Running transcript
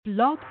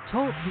Blog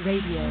Talk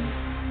Radio.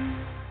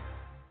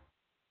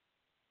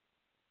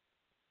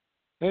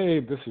 Hey,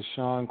 this is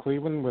Sean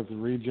Cleveland with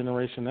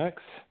Regeneration X,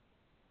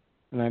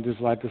 and I'd just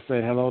like to say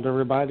hello to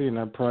everybody, and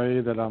I pray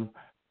that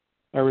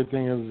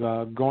everything is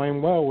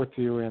going well with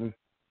you. And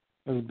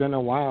it's been a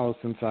while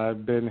since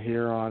I've been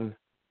here on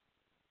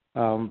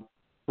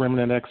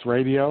Remnant X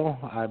Radio.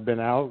 I've been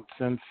out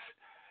since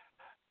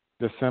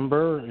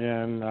December,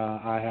 and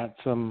I had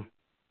some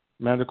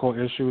medical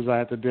issues I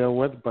had to deal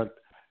with, but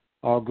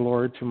all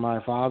glory to my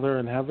Father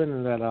in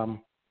heaven that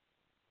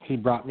He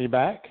brought me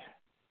back.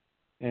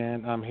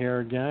 And I'm here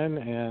again,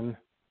 and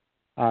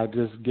I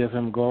just give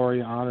Him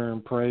glory, honor,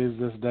 and praise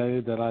this day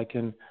that I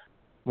can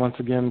once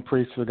again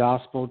preach the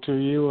gospel to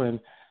you and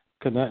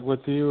connect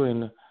with you.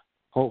 And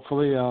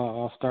hopefully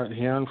I'll start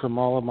hearing from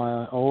all of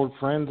my old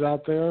friends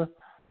out there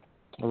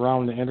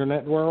around the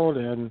internet world.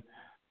 And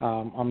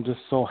I'm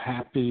just so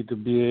happy to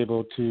be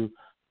able to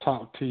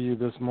talk to you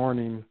this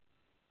morning.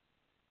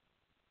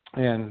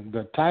 And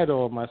the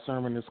title of my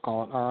sermon is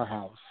called Our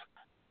House.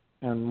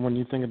 And when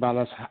you think about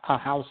us, a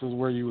house is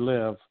where you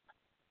live,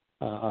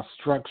 a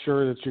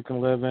structure that you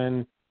can live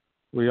in.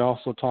 We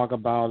also talk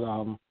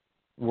about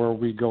where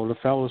we go to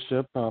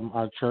fellowship,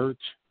 our church.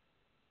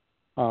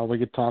 We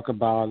could talk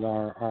about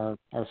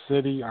our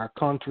city, our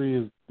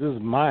country. This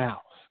is my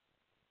house.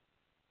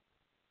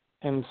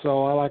 And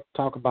so I like to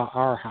talk about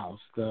our house,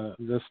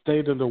 the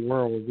state of the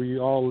world. We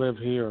all live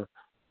here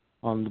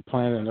on the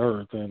planet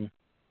Earth. And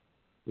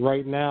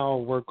right now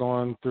we're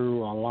going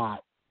through a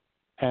lot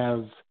as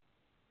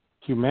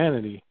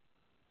humanity,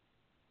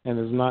 and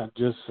it's not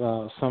just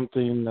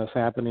something that's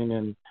happening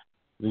in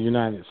the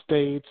United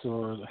States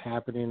or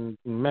happening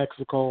in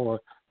Mexico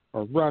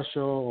or Russia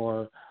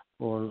or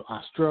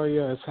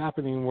Australia. It's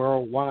happening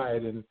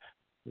worldwide, and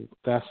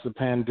that's the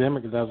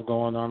pandemic that's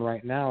going on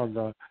right now,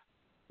 the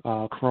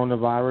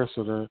coronavirus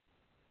or the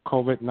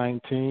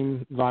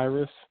COVID-19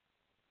 virus,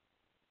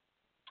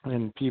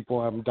 and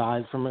people have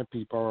died from it.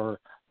 People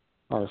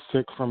are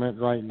sick from it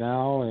right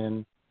now,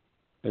 and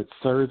it's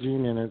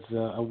surging, and it's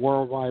a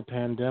worldwide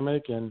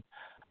pandemic, and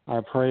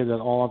I pray that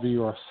all of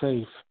you are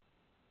safe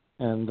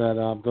and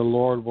that the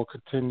Lord will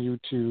continue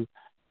to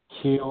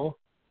heal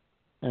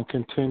and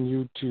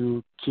continue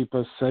to keep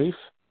us safe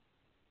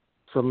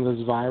from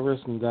this virus,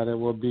 and that it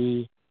will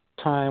be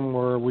time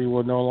where we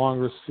will no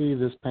longer see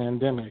this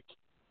pandemic.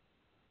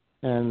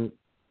 And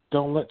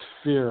don't let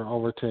fear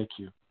overtake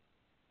you.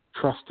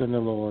 Trust in the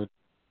Lord.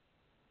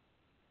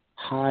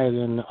 Hide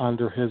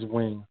under His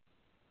wing,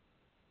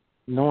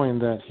 knowing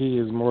that He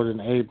is more than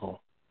able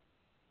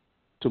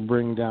to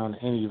bring down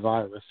any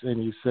virus,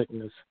 any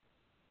sickness,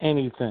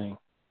 anything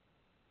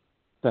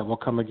that will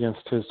come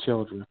against His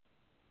children.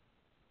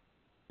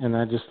 And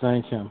I just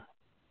thank Him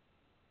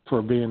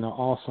for being an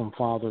awesome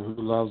Father who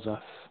loves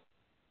us.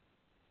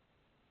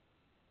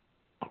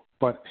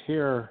 But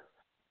here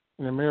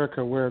in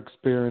America, we're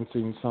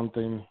experiencing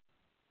something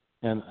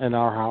in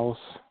our house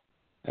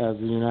as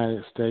the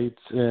United States,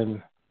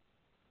 and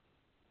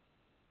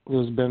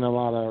there's been a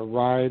lot of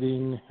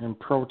rioting and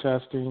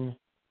protesting.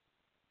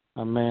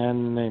 A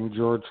man named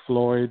George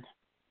Floyd,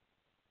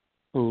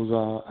 who's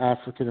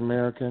African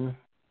American,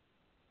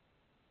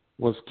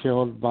 was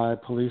killed by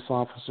police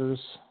officers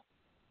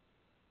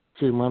a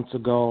few months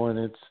ago, and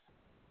it's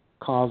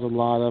caused a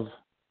lot of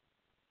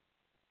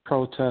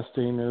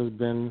protesting. There's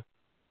been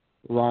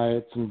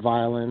riots and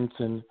violence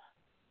and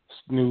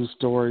news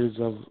stories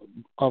of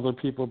other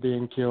people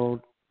being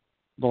killed,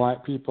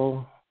 black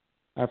people,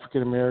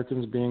 African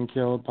Americans being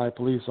killed by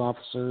police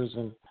officers,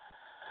 and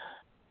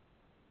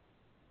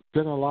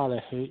been a lot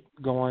of hate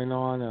going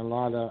on and a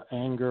lot of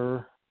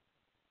anger.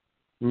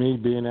 Me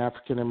being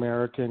African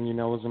American,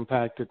 has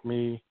impacted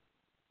me,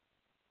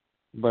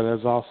 but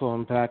has also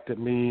impacted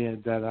me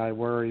that I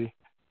worry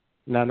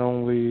not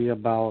only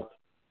about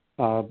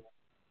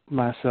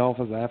myself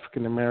as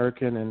African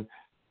American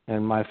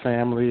and my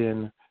family,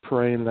 and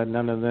praying that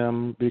none of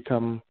them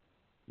become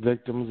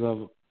victims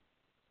of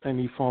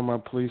any form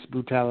of police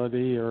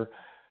brutality, or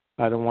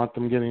I don't want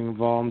them getting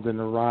involved in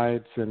the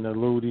riots and the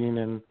looting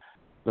and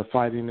the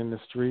fighting in the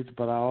streets.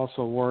 But I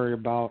also worry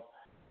about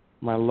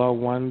my loved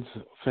ones,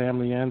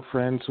 family and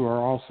friends who are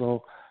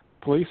also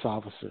police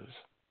officers.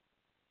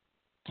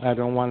 I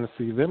don't want to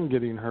see them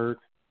getting hurt.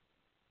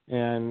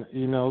 And,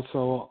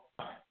 so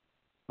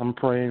I'm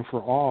praying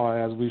for all,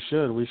 as we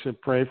should. We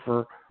should pray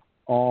for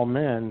all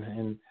men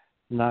and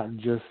not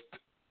just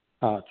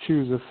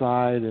choose a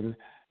side. And,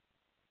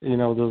 there's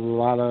a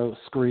lot of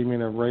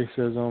screaming of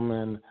racism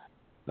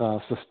and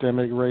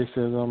systemic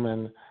racism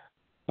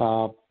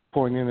and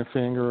pointing the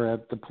finger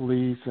at the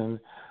police and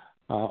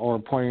or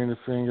pointing the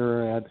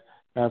finger at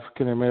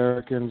African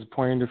Americans,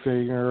 pointing the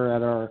finger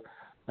at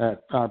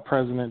our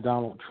President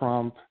Donald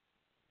Trump.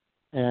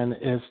 And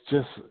it's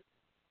just,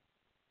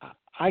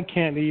 I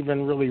can't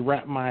even really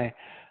wrap my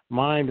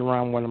mind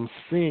around what I'm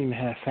seeing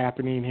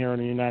happening here in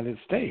the United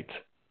States.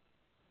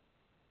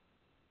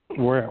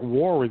 We're at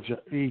war with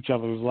each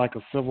other. It's like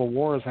a civil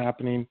war is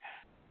happening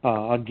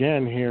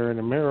again here in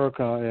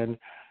America, and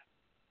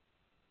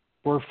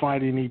we're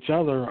fighting each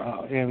other,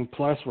 and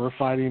plus we're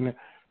fighting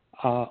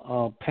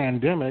a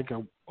pandemic,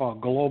 a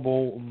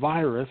global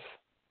virus.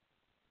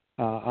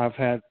 I've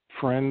had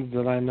friends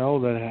that I know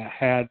that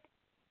had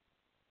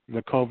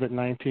the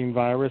COVID-19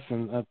 virus,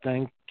 and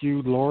thank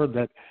you, Lord,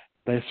 that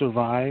they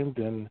survived.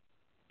 And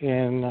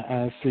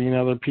I've seen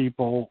other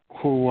people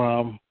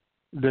who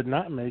did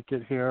not make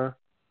it here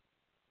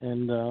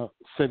in the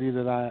city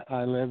that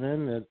I live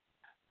in that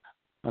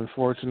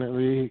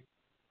unfortunately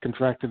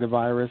contracted the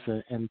virus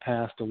and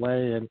passed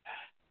away. And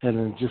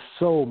there's just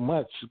so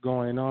much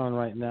going on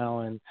right now,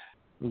 and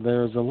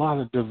there's a lot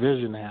of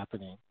division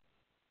happening,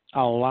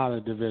 a lot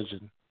of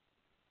division.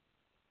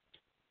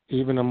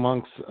 Even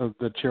amongst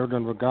the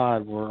children of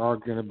God, we're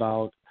arguing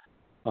about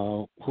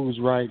who's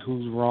right,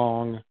 who's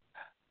wrong,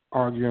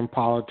 arguing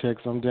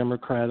politics. I'm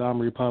Democrat, I'm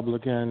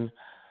Republican,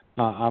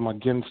 I'm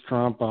against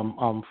Trump,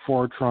 I'm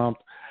for Trump,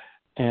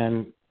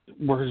 and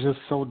we're just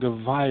so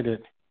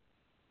divided.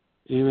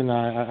 Even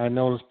I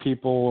notice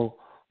people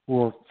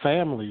who are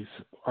families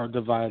are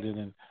divided,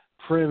 and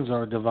friends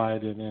are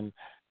divided, and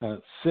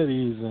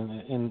cities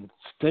and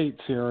states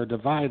here are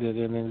divided,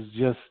 and it's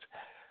just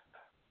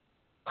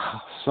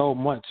so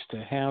much to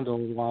handle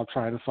while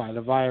trying to fight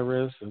a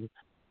virus. And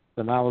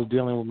then I was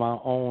dealing with my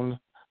own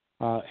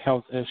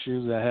health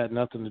issues that had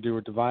nothing to do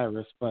with the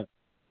virus, but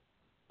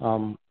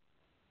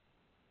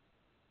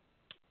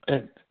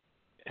it's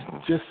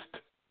just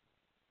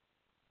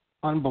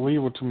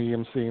unbelievable to me.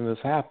 I'm seeing this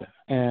happen,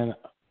 and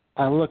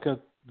I look at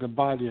the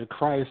body of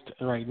Christ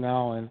right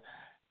now, and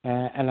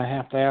I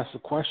have to ask the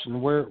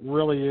question: where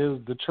really is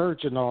the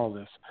church in all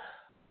this?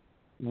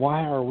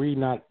 Why are we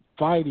not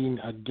fighting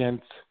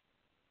against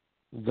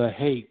the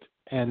hate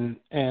and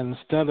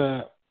instead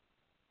of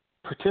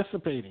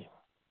participating?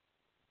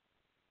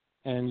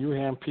 And you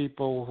have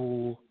people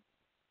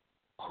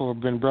who have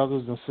been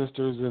brothers and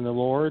sisters in the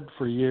Lord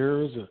for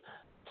years.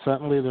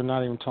 Suddenly they're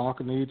not even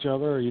talking to each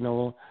other. You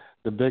know,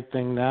 the big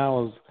thing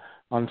now is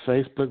on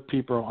Facebook,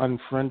 people are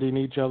unfriending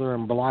each other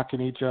and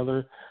blocking each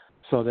other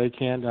so they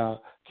can't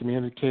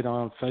communicate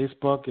on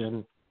Facebook,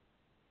 and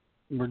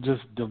we're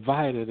just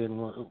divided, and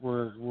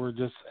we're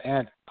just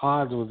at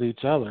odds with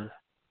each other.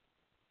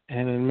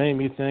 And it made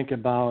me think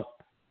about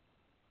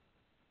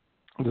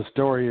the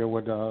story of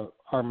what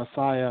our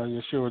Messiah,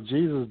 Yeshua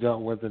Jesus,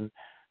 dealt with in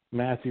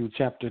Matthew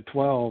chapter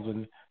 12.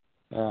 And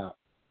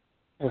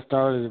it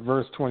started at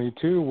verse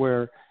 22,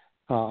 where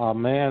a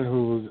man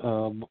who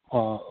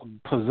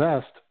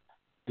was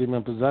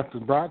demon-possessed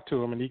was brought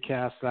to him, and he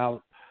cast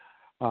out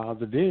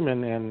the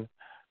demon. And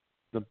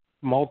the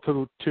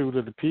multitude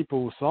of the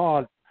people who saw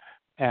it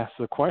asked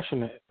the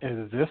question,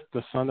 is this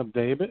the son of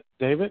David?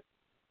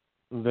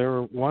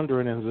 They're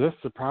wondering, is this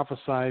the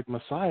prophesied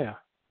Messiah?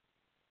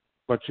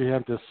 But you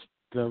have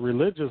the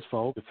religious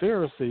folk, the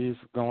Pharisees,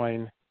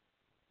 going,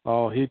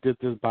 oh, he did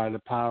this by the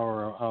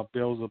power of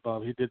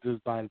Beelzebub. He did this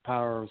by the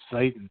power of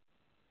Satan.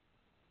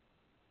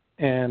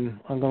 And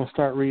I'm going to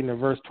start reading at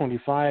verse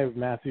 25,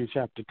 Matthew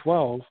chapter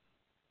 12.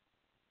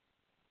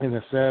 And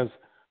it says,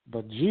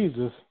 but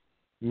Jesus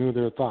knew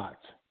their thoughts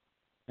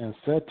and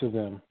said to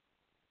them,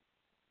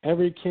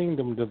 every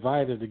kingdom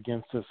divided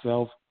against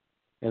itself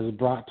is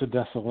brought to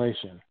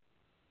desolation,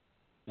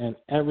 and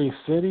every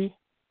city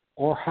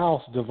or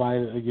house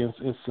divided against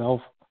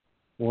itself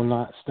will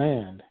not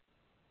stand.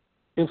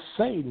 If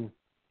Satan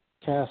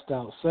cast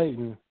out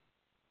Satan,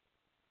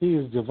 he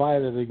is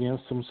divided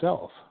against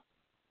himself.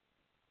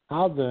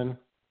 How then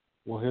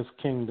will his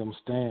kingdom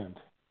stand?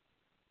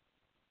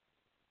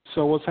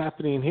 So what's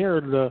happening here,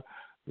 the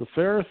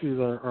Pharisees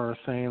are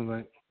saying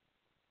that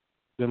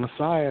the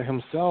Messiah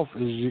himself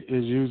is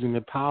using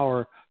the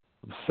power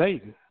of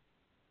Satan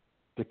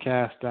to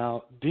cast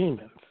out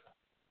demons.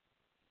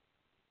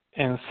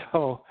 And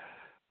so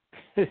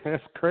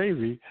that's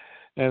crazy.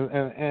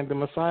 And the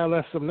Messiah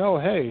lets them know,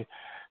 hey,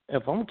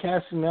 if I'm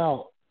casting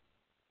out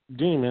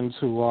demons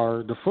who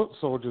are the foot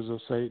soldiers of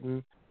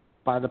Satan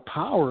by the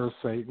power of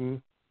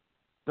Satan,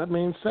 that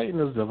means Satan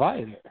is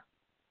divided.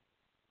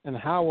 And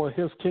how will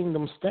his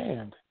kingdom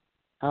stand?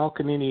 How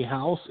can any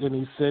house,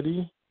 any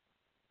city,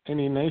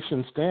 any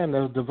nation stand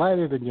that is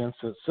divided against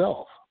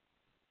itself?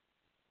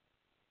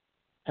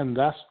 And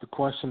that's the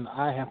question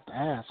I have to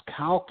ask.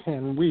 How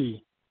can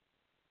we,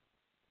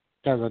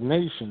 as a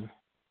nation,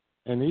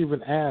 and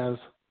even as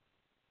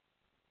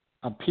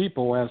a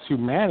people, as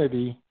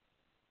humanity,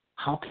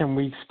 how can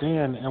we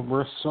stand? And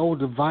we're so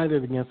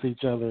divided against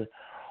each other.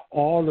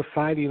 All the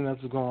fighting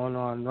that's going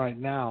on right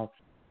now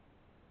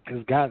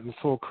has gotten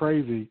so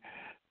crazy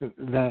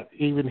that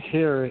even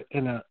here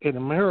in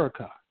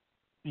America,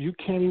 you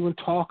can't even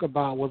talk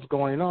about what's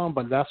going on,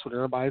 but that's what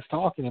everybody's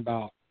talking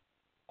about.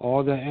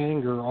 All the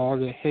anger, all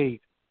the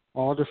hate,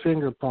 all the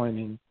finger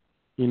pointing.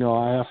 You know,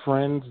 I have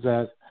friends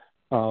that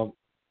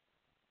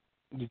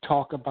you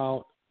talk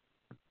about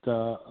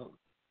the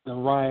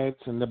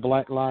riots and the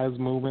Black Lives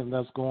Movement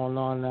that's going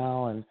on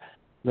now, and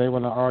they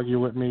want to argue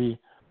with me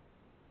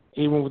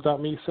even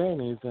without me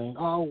saying anything.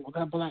 Oh,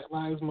 that Black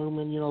Lives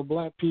Movement, you know,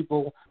 black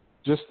people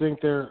just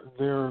think they're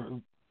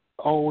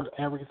owed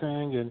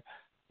everything, and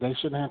they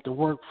shouldn't have to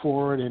work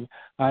for it, and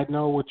I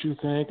know what you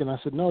think. And I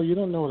said, no, you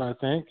don't know what I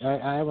think.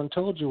 I haven't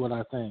told you what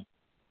I think.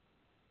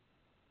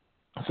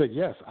 I said,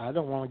 yes, I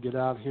don't want to get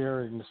out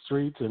here in the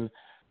streets and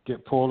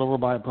get pulled over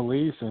by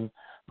police, and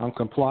I'm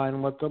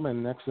complying with them,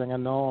 and next thing I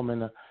know, I'm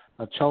in a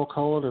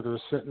chokehold, or they're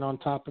sitting on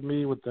top of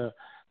me with the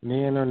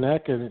knee in their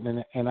neck,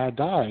 and I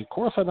die. Of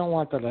course, I don't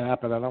want that to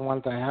happen. I don't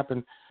want it to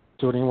happen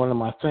to anyone in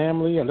my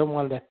family. I don't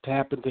want that to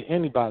happen to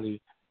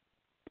anybody.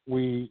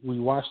 We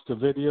watched the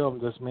video of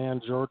this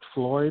man, George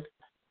Floyd.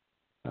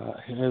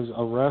 His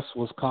arrest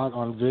was caught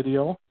on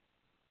video,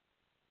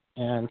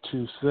 and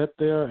to sit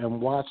there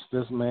and watch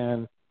this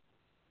man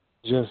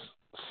just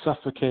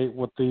suffocate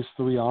with these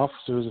three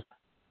officers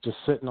just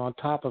sitting on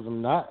top of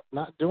him, not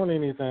doing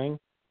anything.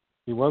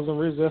 He wasn't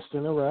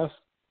resisting arrest,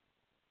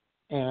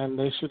 and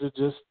they should have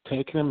just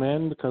taken him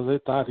in because they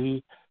thought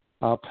he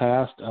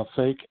passed a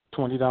fake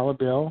 $20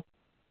 bill.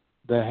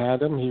 They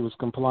had him. He was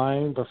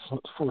complying, but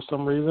for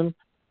some reason,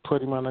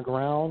 put him on the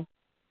ground.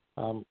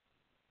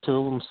 Two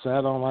of them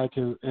sat on like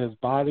his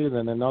body,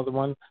 then another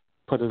one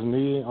put his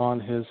knee on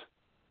his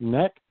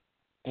neck,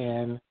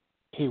 and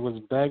he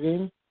was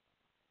begging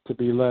to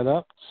be let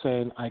up,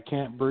 saying, I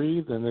can't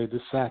breathe, and they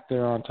just sat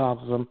there on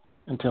top of him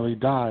until he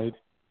died.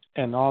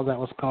 And all that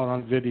was caught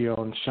on video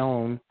and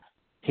shown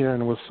here,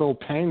 and it was so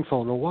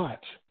painful to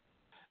watch.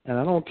 And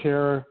I don't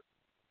care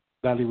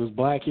that he was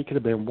black. He could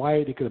have been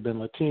white. He could have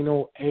been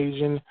Latino,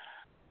 Asian,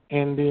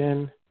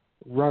 Indian,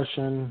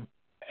 Russian.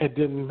 It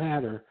didn't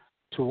matter.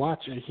 To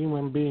watch a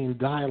human being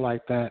die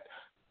like that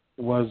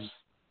was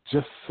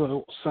just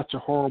such a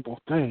horrible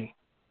thing.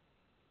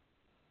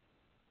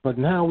 But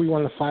now we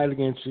want to fight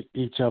against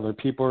each other.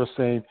 People are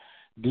saying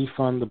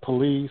defund the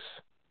police.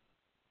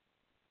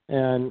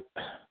 And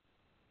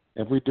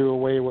if we do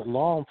away with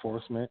law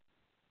enforcement,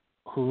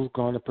 who's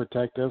going to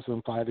protect us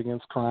and fight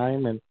against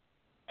crime? And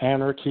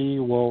anarchy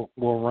will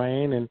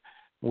reign. And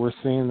we're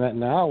seeing that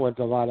now with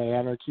a lot of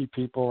anarchy.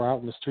 People are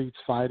out in the streets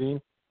fighting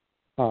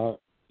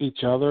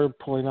each other,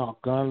 pulling out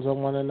guns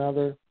on one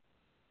another,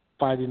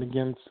 fighting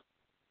against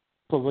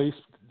police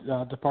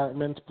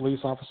departments. Police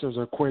officers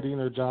are quitting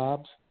their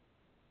jobs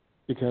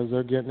because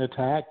they're getting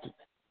attacked.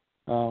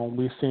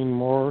 We've seen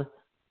more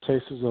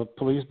cases of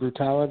police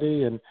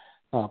brutality and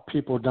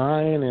people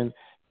dying,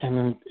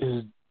 and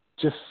it's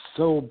just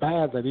so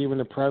bad that even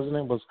the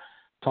president was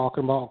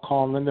talking about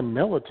calling in the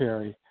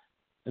military,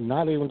 and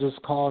not even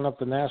just calling up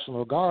the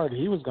National Guard.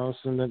 He was going to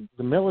send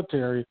the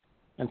military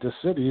into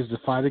cities to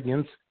fight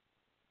against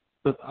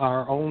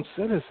our own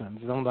citizens.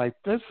 And I'm like,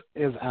 this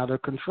is out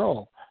of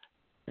control.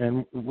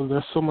 And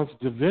there's so much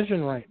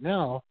division right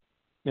now.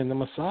 And the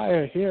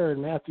Messiah here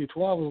in Matthew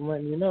 12 is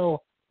letting you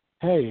know,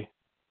 hey,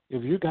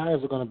 if you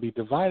guys are going to be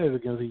divided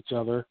against each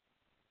other,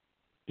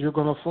 you're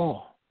going to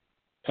fall.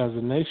 As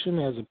a nation,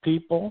 as a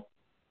people,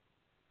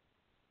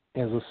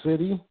 as a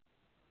city,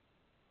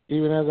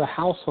 even as a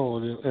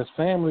household, as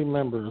family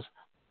members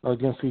are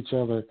against each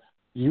other,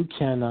 you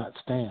cannot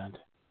stand.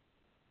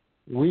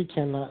 We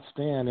cannot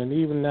stand. And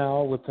even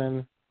now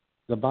within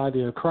the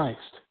body of Christ,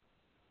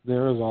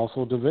 there is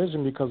also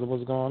division because of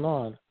what's going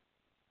on.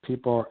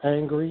 People are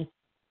angry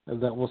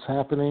that what's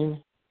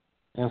happening,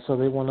 and so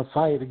they want to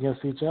fight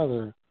against each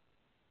other.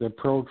 They're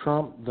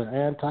pro-Trump, they're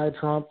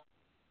anti-Trump,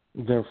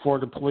 they're for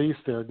the police,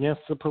 they're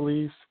against the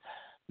police.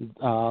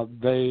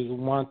 They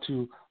want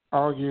to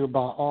argue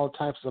about all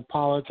types of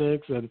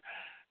politics,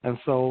 and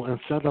so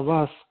instead of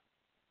us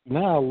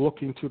now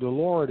looking to the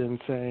Lord and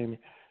saying,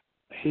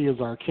 He is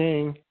our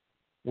King,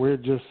 we're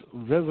just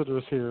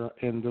visitors here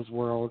in this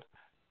world.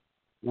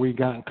 We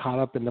got caught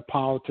up in the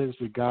politics.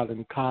 We got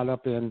caught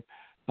up in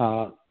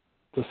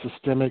the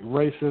systemic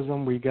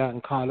racism. We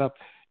got caught up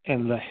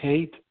in the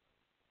hate.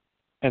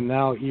 And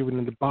now even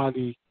in the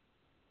body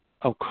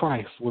of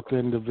Christ,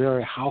 within the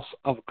very house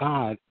of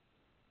God,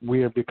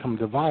 we have become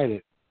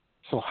divided.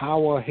 So how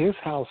will His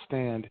house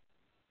stand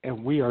if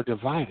we are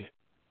divided?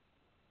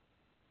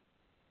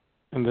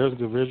 And there's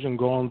division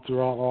going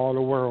throughout all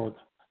the world.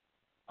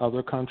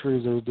 Other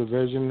countries, there's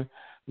division.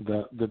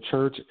 The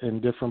church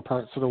in different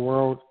parts of the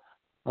world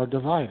are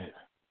divided.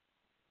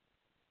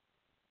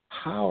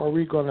 How are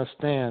we going to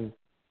stand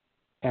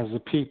as a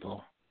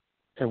people?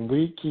 And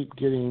we keep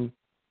getting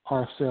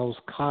ourselves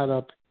caught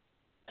up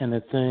in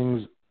the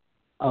things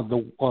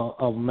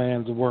of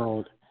man's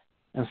world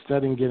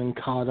instead of getting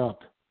caught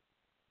up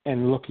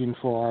and looking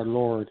for our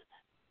Lord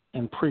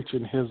and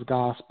preaching His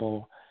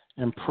gospel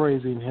and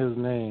praising His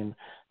name,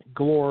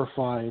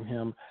 glorifying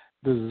Him,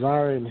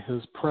 desiring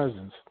His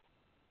presence.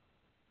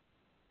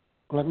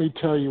 Let me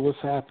tell you what's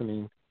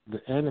happening.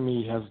 The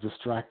enemy has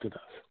distracted us.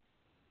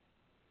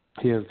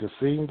 He has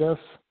deceived us,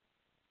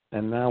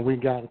 and now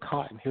we've gotten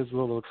caught in his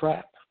little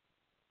trap.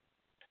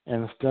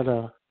 And instead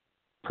of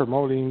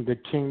promoting the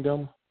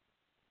kingdom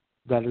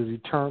that is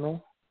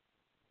eternal,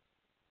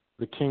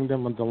 the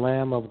kingdom of the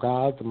Lamb of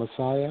God, the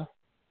Messiah,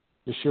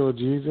 Yeshua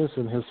Jesus,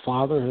 and His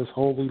Father, His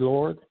Holy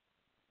Lord,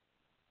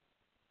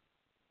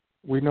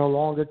 we no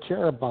longer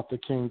care about the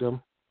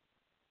kingdom.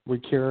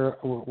 We're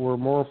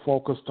more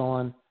focused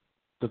on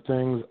the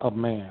things of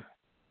man.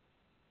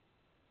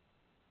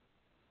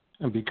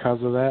 And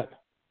because of that,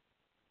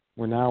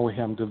 we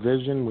have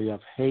division, we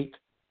have hate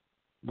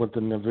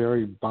within the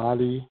very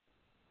body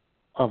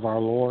of our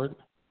Lord.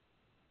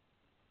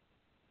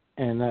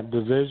 And that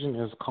division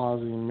is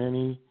causing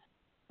many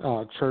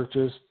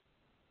churches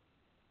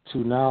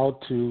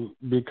to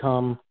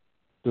become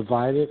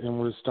divided, and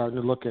we're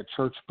starting to look at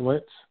church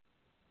splits.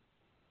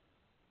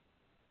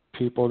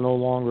 People no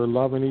longer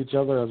loving each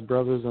other as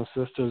brothers and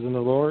sisters in the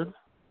Lord,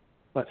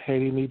 but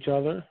hating each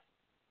other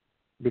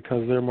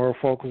because they're more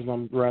focused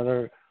on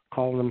rather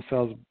calling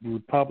themselves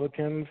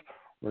Republicans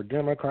or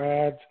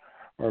Democrats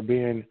or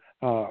being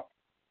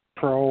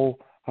pro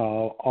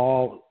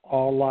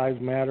all lives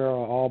matter,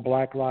 all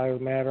black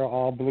lives matter,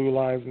 all blue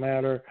lives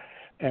matter,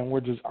 and we're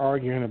just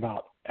arguing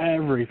about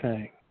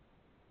everything.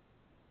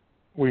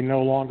 We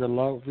no longer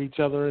love each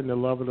other in the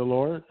love of the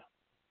Lord.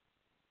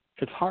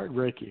 It's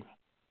heartbreaking.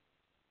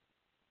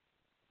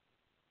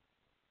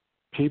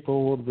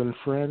 People who have been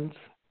friends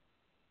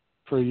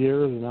for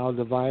years are now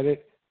divided.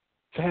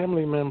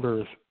 Family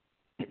members,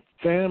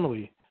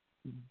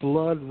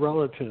 blood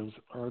relatives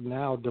are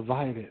now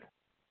divided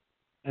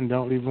and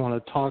don't even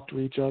want to talk to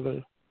each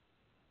other.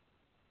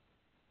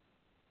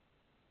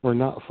 We're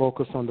not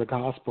focused on the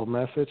gospel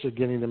message or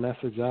getting the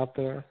message out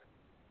there.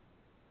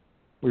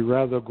 We'd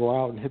rather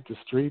go out and hit the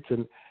streets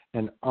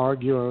and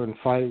argue and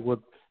fight with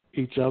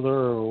each other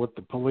or with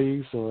the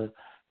police or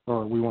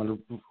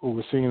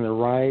we're seeing the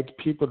riots,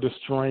 people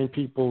destroying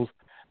people's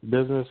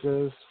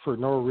businesses for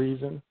no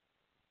reason.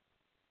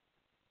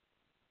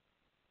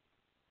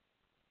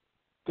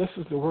 This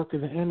is the work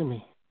of the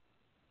enemy.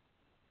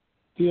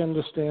 He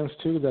understands,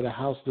 too, that a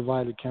house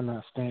divided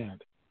cannot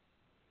stand.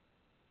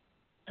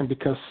 And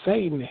because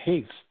Satan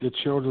hates the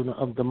children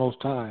of the Most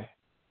High,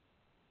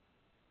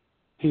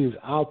 he's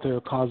out there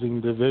causing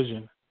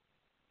division,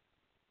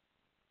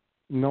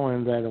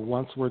 knowing that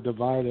once we're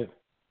divided,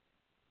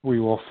 we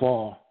will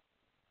fall.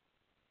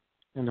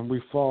 And if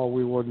we fall,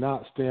 we will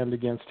not stand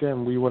against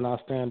him. We will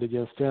not stand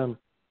against him.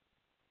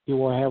 He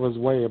will have his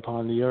way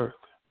upon the earth.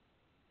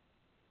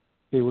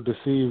 He will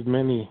deceive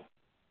many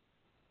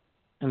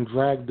and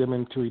drag them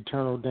into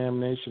eternal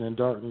damnation and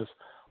darkness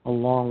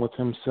along with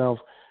himself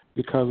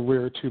because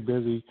we're too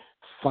busy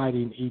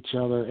fighting each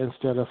other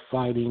instead of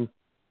fighting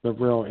the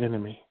real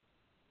enemy.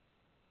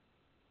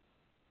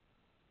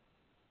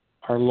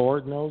 Our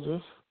Lord knows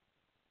this.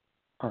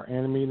 Our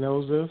enemy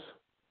knows this.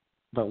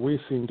 But we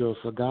seem to have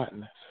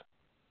forgotten this.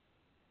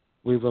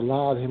 We've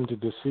allowed him to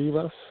deceive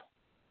us.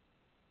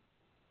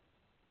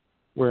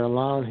 We're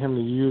allowing him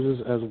to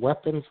use us as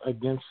weapons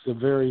against the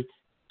very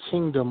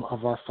kingdom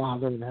of our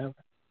Father in heaven.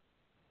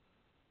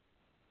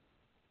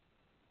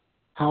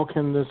 How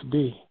can this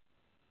be?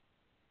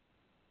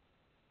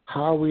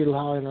 How are we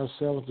allowing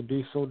ourselves to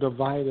be so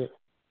divided?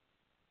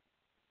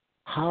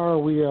 How are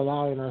we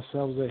allowing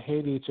ourselves to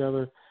hate each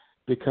other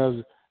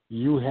because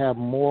you have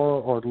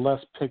more or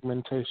less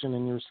pigmentation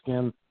in your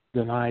skin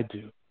than I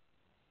do?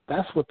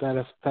 That's what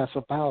that's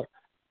about.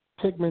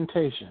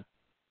 Pigmentation.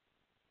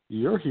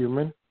 You're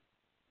human.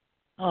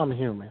 I'm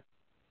human.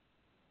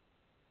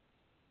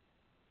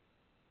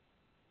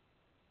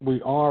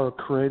 We are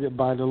created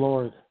by the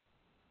Lord.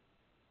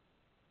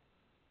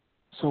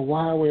 So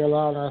why are we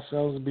allowing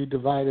ourselves to be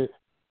divided?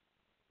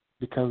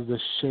 Because of the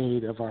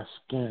shade of our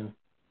skin.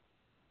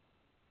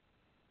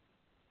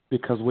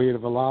 Because we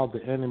have allowed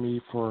the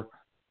enemy for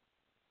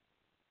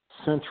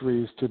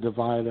centuries to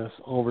divide us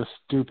over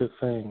stupid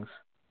things.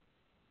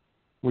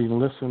 We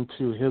listen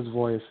to his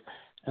voice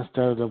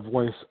instead of the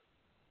voice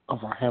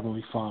of our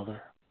Heavenly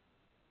Father.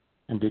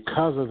 And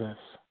because of this,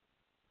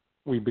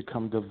 we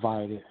become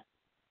divided.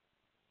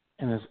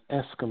 And it's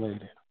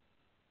escalated.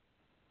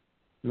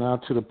 Now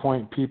to the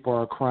point people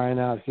are crying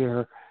out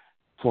here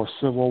for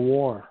civil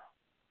war.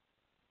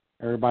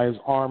 Everybody's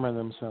arming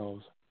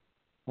themselves.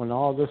 When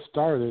all this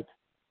started,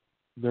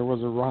 there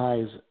was a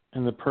rise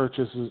in the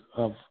purchases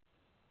of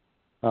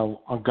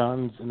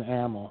guns and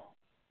ammo.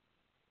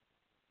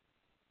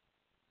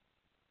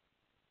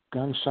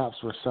 Gun shops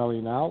were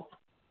selling out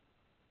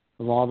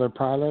of all their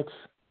products.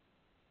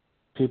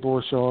 People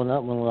were showing up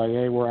and were like,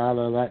 hey, we're out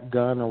of that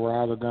gun, or we're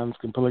out of guns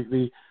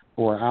completely,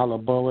 or we're out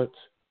of bullets.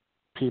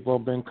 People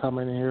have been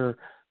coming here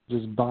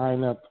just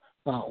buying up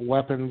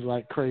weapons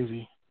like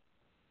crazy.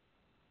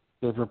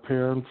 They're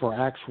preparing for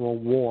actual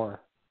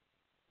war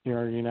here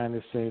in the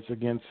United States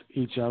against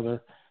each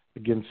other,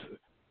 against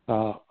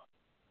the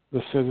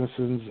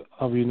citizens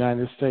of the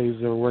United States.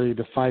 They're ready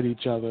to fight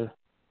each other.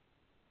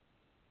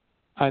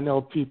 I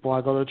know people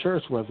I go to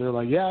church with. They're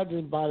like, yeah, I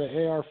just bought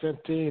an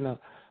AR-15.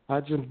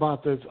 I just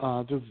bought this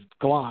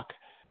Glock.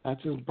 I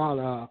just bought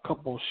a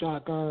couple of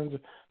shotguns,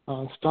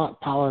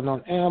 stockpiling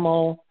on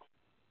ammo.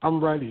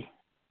 I'm ready.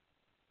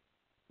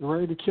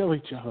 Ready to kill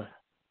each other.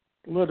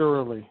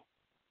 Literally.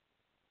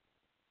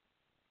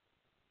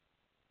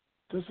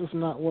 This is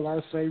not what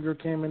our Savior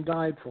came and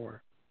died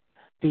for.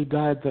 He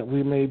died that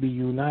we may be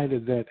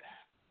united, that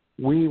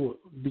we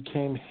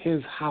became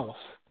his house,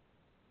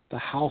 the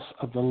house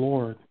of the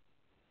Lord.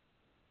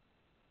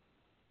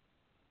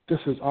 This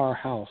is our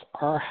house.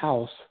 Our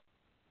house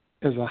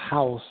is a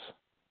house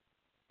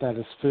that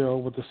is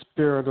filled with the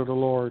Spirit of the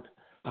Lord,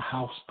 a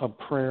house of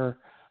prayer,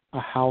 a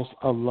house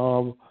of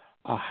love,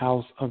 a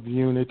house of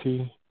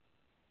unity,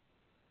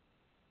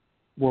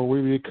 where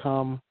we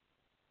become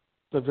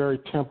the very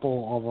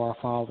temple of our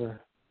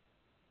Father,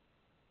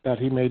 that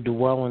he may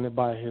dwell in it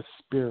by his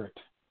Spirit,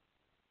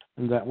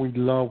 and that we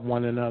love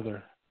one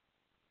another.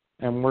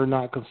 And we're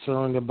not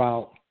concerned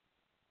about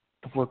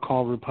if we're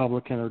called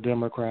Republican or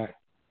Democrat.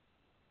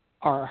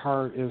 Our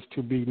heart is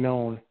to be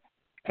known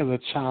as a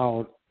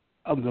child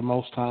of the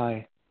Most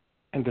High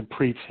and to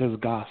preach his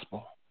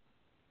gospel.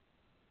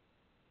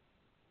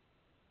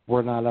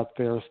 We're not up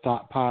there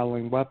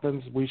stockpiling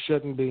weapons. We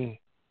shouldn't be.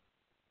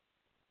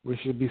 We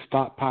should be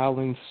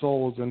stockpiling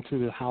souls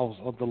into the house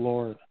of the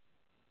Lord,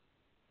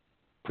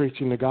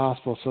 preaching the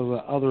gospel so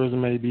that others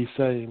may be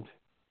saved,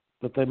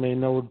 that they may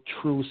know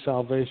true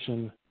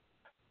salvation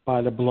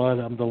by the blood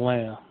of the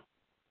Lamb,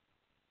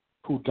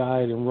 who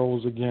died and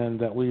rose again,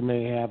 that we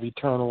may have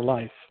eternal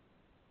life.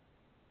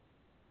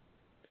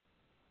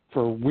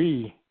 For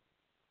we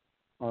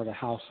are the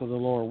house of the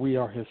Lord. We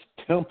are his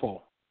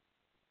temple.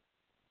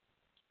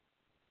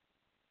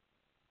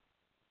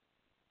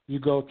 You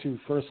go to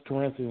 1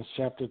 Corinthians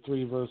chapter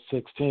 3, verse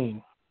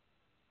 16.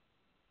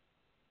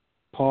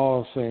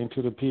 Paul is saying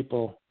to the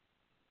people,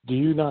 do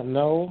you not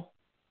know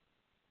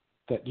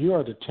that you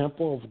are the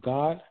temple of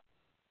God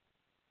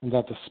and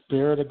that the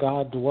Spirit of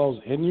God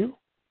dwells in you?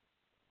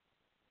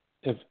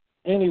 If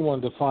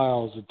anyone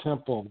defiles the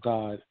temple of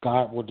God,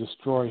 God will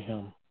destroy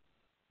him.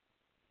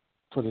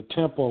 For the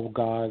temple of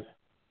God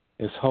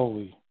is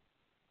holy,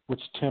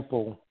 which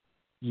temple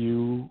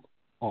you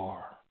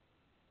are.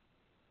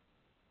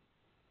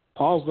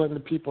 Paul's letting the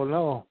people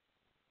know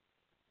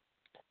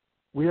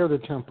we are the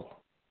temple.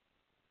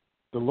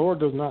 The Lord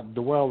does not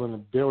dwell in a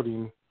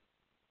building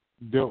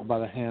built by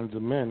the hands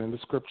of men, and the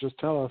scriptures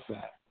tell us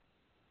that.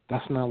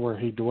 That's not where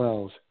he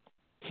dwells.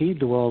 He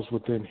dwells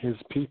within his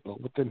people,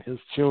 within his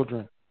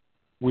children.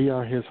 We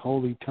are his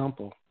holy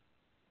temple.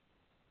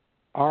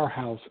 Our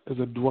house is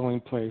a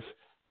dwelling place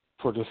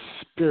for the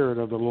Spirit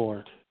of the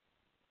Lord.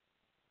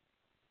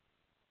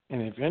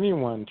 And if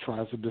anyone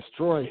tries to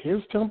destroy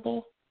his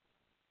temple,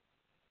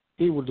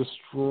 he will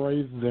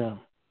destroy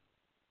them.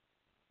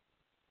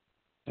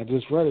 I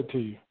just read it to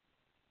you.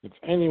 If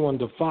anyone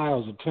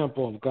defiles the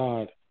temple of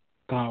God,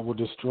 God will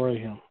destroy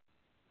him.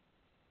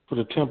 For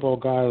the temple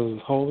of God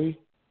is holy,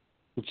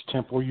 which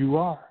temple you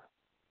are.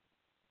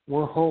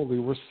 We're holy.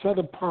 We're set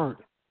apart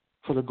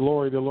for the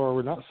glory of the Lord.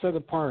 We're not set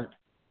apart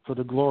for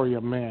the glory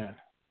of man,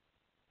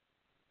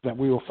 that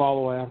we will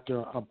follow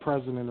after a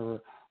president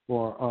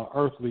or an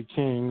earthly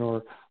king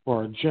or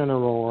a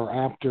general, or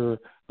after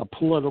a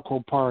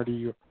political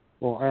party,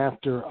 or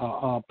after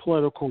a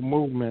political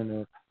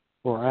movement,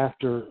 or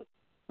after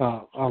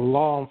a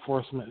law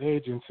enforcement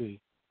agency.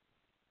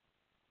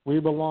 We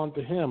belong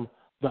to him.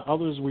 The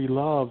others we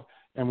love,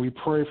 and we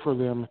pray for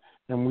them,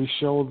 and we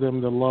show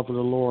them the love of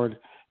the Lord,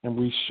 and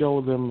we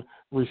show them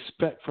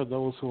respect for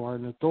those who are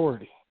in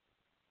authority.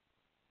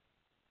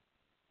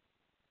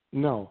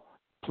 No,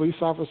 police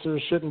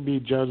officers shouldn't be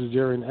judge,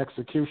 jury, and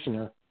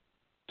executioner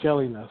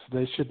killing us.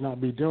 They should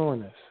not be doing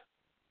this.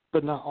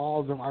 But not all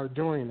of them are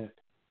doing it.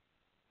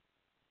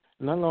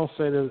 And I'm going to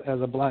say this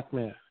as a black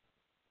man.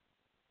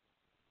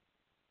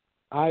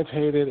 I've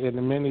hated,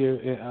 and many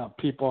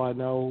people I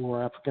know who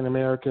are African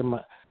American,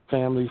 my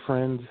family,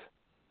 friends,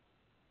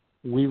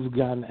 we've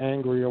gotten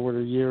angry over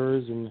the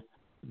years and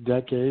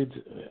decades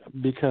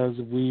because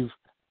we've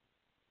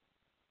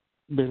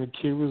been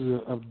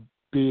accused of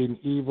being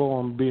evil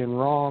and being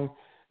wrong,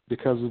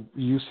 because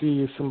you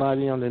see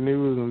somebody on the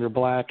news and they're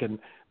black and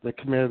they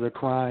committed a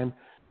crime,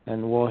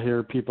 and we'll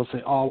hear people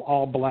say,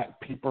 all black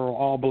people,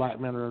 all black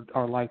men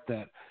are like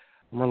that.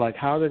 And we're like,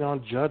 how are they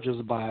going to judge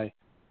us by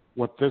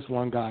what this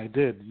one guy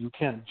did? You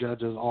can't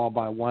judge us all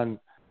by one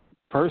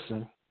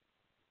person.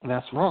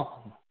 That's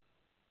wrong.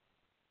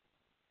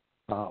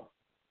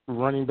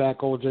 Running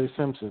back O.J.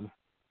 Simpson,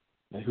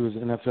 who was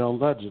an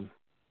NFL legend,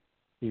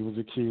 he was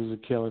accused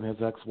of killing his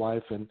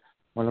ex-wife and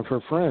one of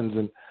her friends.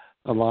 And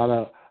a lot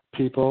of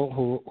people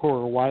who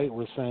are white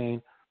were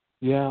saying,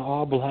 yeah,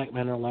 all black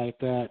men are like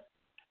that.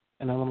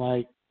 And I'm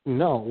like,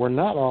 no, we're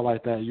not all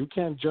like that. You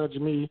can't judge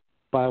me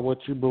by what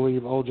you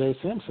believe O.J.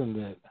 Simpson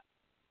did.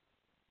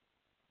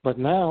 But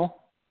now,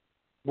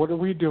 what are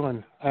we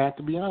doing? I have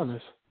to be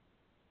honest.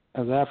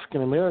 As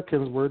African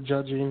Americans, we're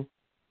judging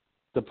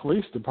the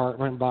police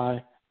department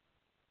by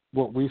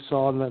what we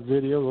saw in that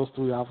video, those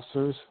three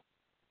officers.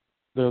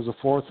 There was a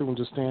fourth who was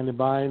just standing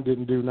by and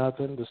didn't do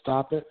nothing to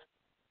stop it.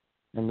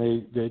 And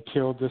they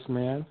killed this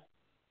man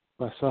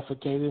by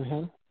suffocating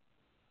him.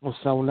 Well,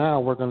 so now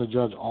we're going to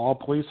judge all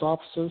police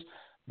officers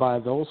by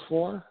those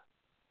four.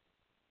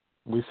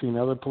 We've seen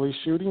other police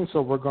shootings,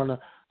 so we're going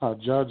to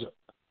judge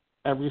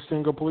every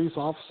single police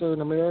officer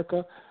in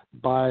America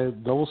by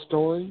those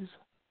stories.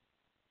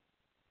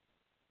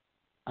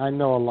 I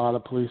know a lot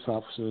of police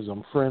officers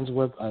I'm friends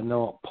with. I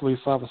know police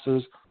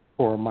officers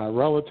who are my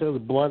relatives,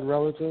 blood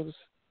relatives.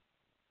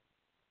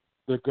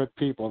 They're good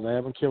people. They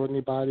haven't killed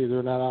anybody.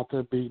 They're not out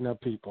there beating up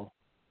people.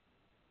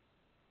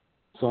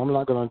 So I'm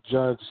not going to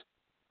judge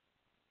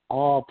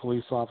all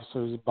police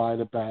officers by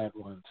the bad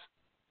ones.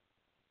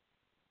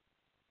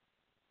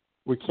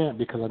 We can't,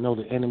 because I know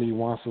the enemy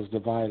wants us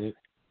divided,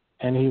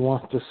 and he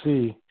wants to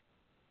see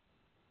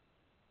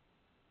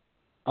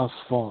us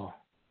fall.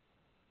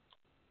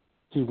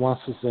 He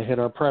wants us to hit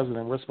our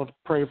president. We're supposed to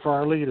pray for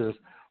our leaders.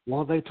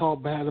 Well, they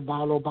talk bad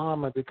about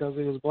Obama because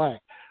he was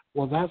black.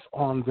 Well, that's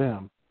on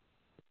them.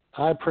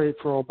 I prayed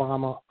for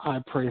Obama.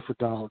 I pray for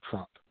Donald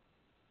Trump.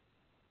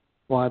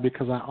 Why?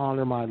 Because I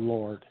honor my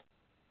Lord.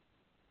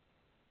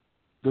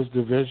 This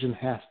division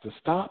has to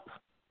stop.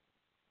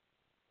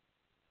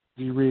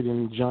 If you read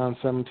in John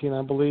 17,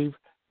 I believe,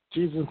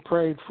 Jesus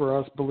prayed for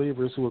us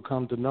believers who would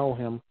come to know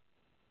him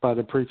by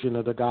the preaching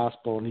of the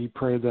gospel, and he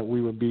prayed that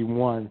we would be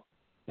one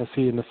as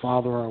he and the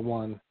Father are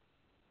one.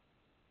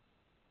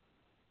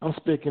 I'm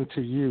speaking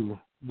to you,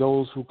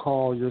 those who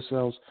call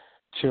yourselves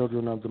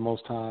children of the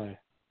Most High,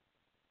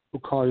 who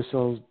call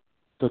yourselves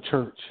the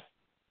church.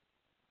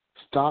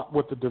 Stop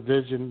with the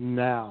division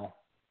now.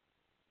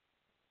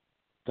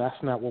 That's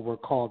not what we're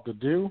called to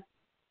do.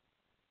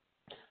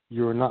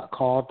 You're not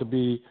called to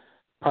be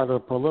part of a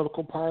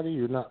political party.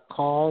 You're not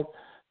called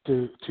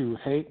to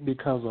hate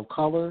because of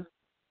color.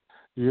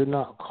 You're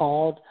not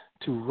called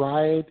to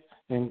riot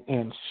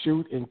and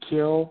shoot and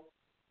kill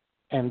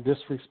and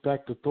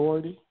disrespect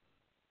authority.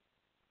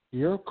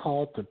 You're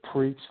called to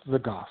preach the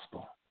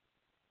gospel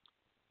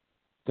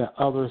that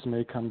others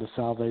may come to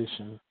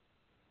salvation.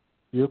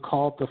 You're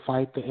called to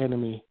fight the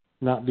enemy,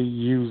 not be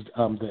used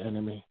of the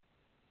enemy.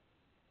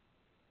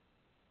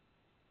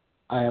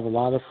 I have a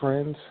lot of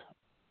friends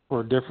who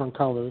are different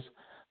colors.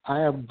 I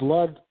have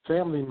blood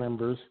family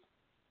members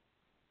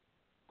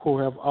who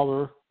have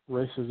other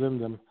races in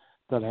them,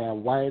 that have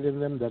white in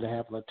them, that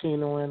have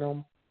Latino in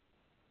them.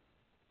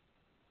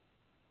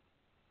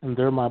 And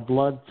they're my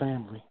blood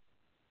family.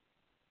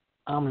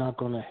 I'm not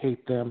going to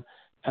hate them,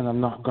 and I'm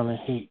not going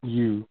to hate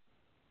you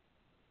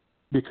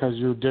because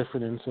you're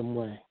different in some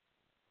way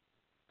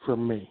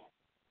from me.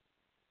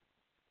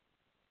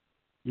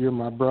 You're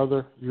my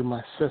brother. You're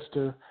my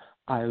sister.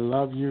 I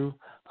love you.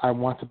 I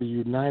want to be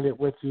united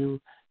with you,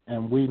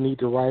 and we need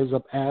to rise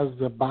up as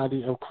the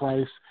body of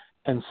Christ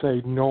and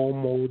say no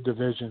more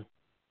division.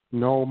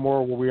 No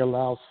more will we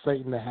allow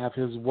Satan to have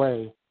his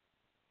way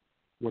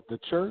with the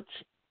church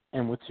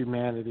and with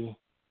humanity.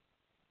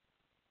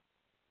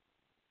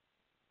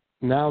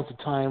 Now's the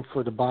time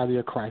for the body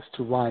of Christ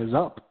to rise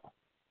up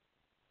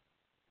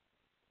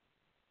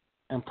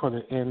and put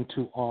an end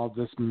to all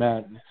this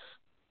madness,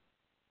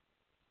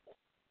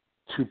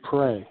 to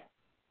pray,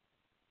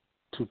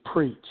 to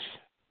preach,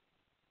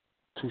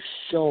 to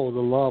show the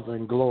love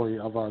and glory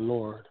of our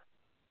Lord,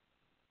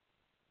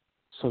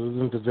 so that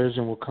the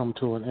division will come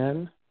to an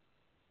end,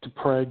 to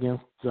pray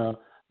against the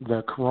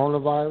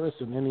coronavirus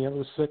and any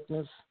other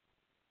sickness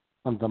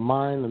on the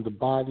mind and the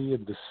body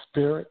and the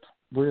spirit.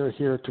 We are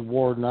here to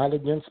war not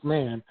against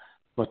man,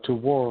 but to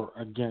war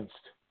against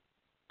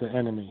the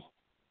enemy.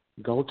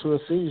 Go to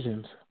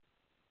Ephesians.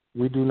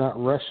 We do not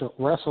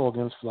wrestle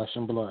against flesh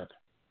and blood,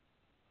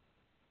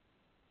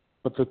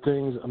 but the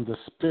things of the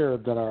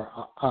spirit that are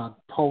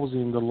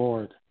opposing the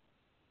Lord,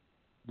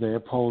 they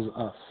oppose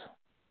us.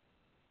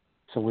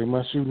 So we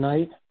must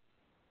unite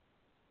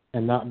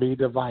and not be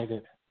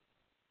divided.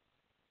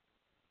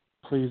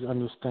 Please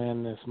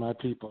understand this, my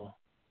people.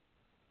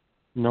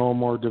 No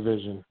more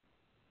division,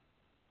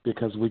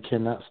 because we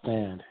cannot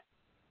stand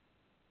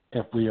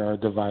if we are a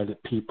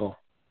divided people.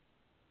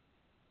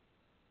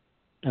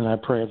 And I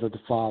pray that the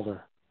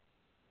Father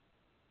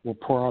will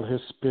pour out his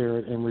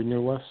Spirit and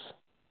renew us,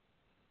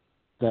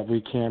 that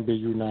we can be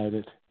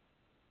united,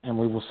 and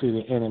we will see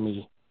the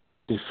enemy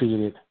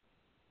defeated,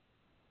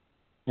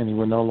 and he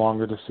will no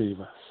longer deceive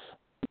us.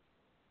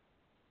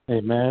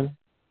 Amen.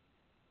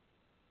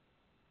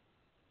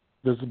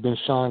 This has been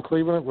Sean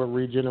Cleveland with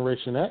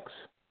Regeneration X.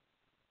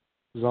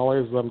 As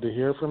always, love to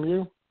hear from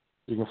you.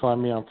 You can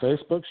find me on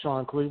Facebook,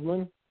 Sean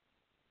Cleveland,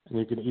 and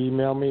you can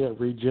email me at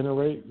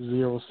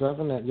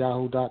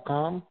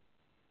regenerate07@yahoo.com.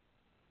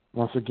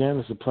 Once again,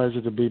 it's a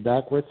pleasure to be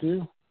back with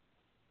you.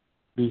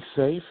 Be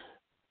safe,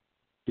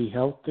 be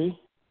healthy,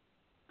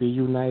 be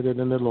united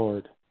in the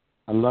Lord.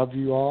 I love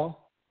you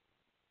all.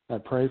 I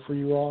pray for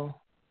you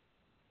all.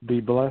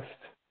 Be blessed.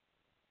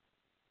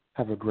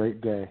 Have a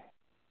great day.